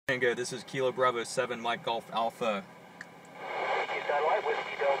Tango, this is Kilo Bravo 7 Mike Golf Alpha. Whiskey Satellite,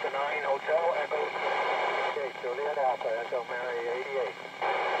 Whiskey Delta 9, Hotel Echo. Okay, Juliet Alpha, Echo Mary 88.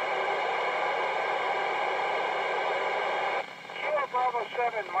 Kilo Bravo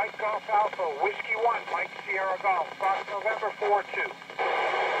 7, Mike Golf Alpha, Whiskey 1, Mike Sierra Golf, Fox November 42.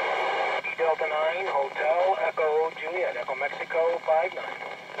 Whiskey Delta 9, Hotel Echo Juliet, Echo Mexico 59.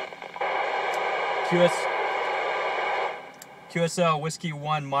 QSL Whiskey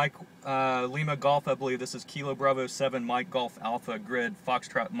 1 Mike Lima Golf, I believe this is Kilo Bravo 7 Mike Golf Alpha Grid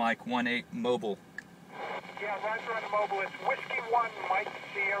Foxtrot Mike 18 Mobile. Yeah, Roger on the mobile. It's Whiskey 1 Mike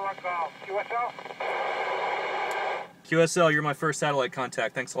Sierra Golf. QSL? QSL, you're my first satellite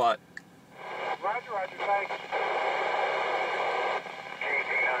contact. Thanks a lot. Roger, Roger, thanks.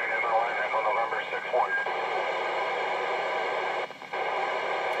 KT9 MLN, Echo November 61.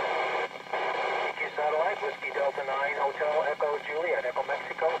 Satellite, Whiskey Delta 9, Hotel Echo Juliet, Echo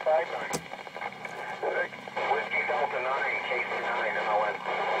Mexico 59. Whiskey Delta 9, KC9, MLN.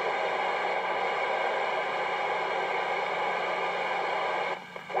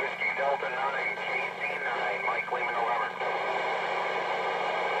 Whiskey Delta 9, KC9, Mike Lima November.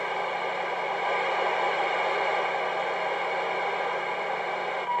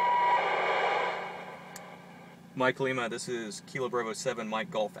 Mike Lima, this is Kilo Bravo 7 Mike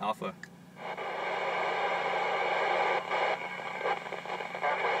Golf Alpha.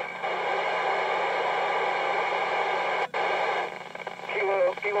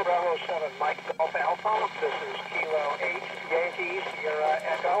 Kilo Bravo 7 Mike Golf Alpha. This is Kilo 8 Yankee Sierra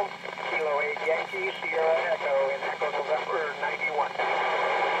Echo. Kilo 8 Yankee Sierra Echo in Echo November 91.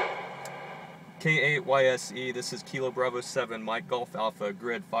 K8YSE, this is Kilo Bravo 7 Mike Golf Alpha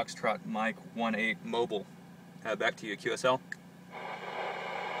Grid Foxtrot Mike 18 Mobile. Back to you, QSL.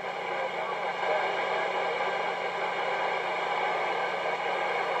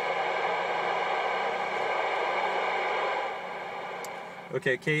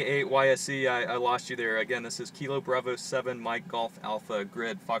 Okay, K8YSE, I lost you there. Again, this is Kilo Bravo 7 Mike Golf Alpha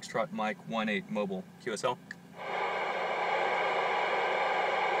Grid Foxtrot Mike 18 Mobile. QSL.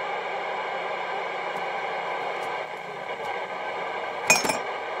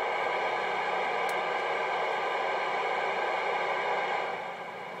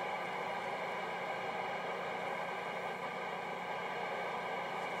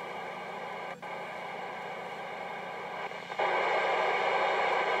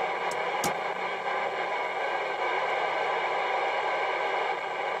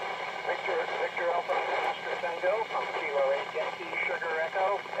 Victor Alpha, Mr. Tango from Kilo 8 Yankee Sugar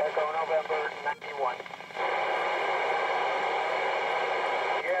Echo, Echo November 91.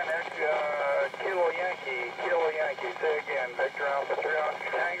 Again, Kilo Yankee, say again, Victor Alpha 3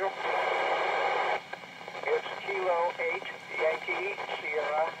 Oscar Tango. It's Kilo 8 Yankee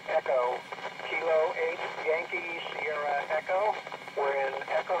Sierra Echo, Kilo 8 Yankee Sierra Echo, we're in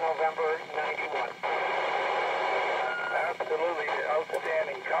Echo November 91. Absolutely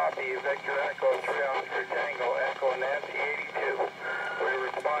outstanding copy, Victor Echo 3 Oscar Tango, Echo Nancy 82. We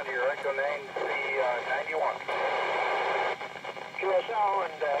respond to your Echo Nancy 91. QSL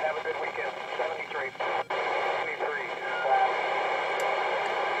and have a good weekend. 73. 73.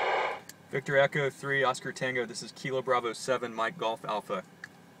 Victor Echo 3 Oscar Tango, this is Kilo Bravo 7 Mike Golf Alpha.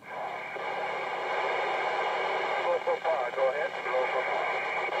 Go ahead.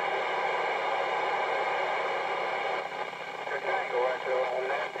 Tango Echo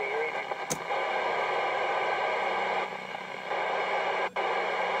Nancy 80.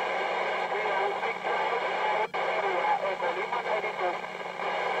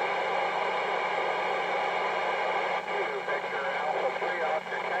 Victor Alpha 3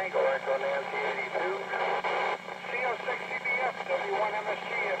 Oscar Tango Echo Nancy 82. CO6CBF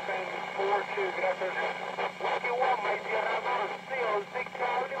W1MSG FN 42. Good afternoon. Whiskey 1 Mike Sierra Golf CO6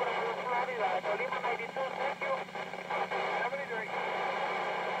 Charlie Bravo Florida Echo Lima 92. Thank you. 73.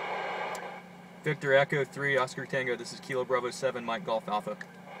 Victor Echo 3 Oscar Tango, this is Kilo Bravo 7 Mike Golf Alpha.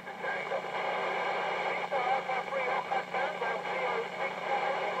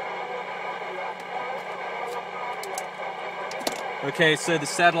 Okay, so the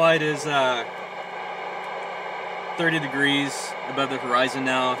satellite is 30 degrees above the horizon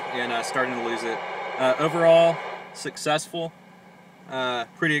now and starting to lose it. Overall, successful.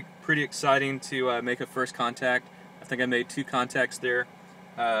 Pretty exciting to make a first contact. I think I made 2 contacts there.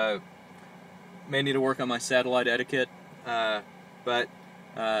 May need to work on my satellite etiquette, but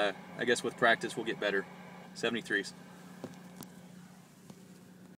I guess with practice we'll get better. 73s.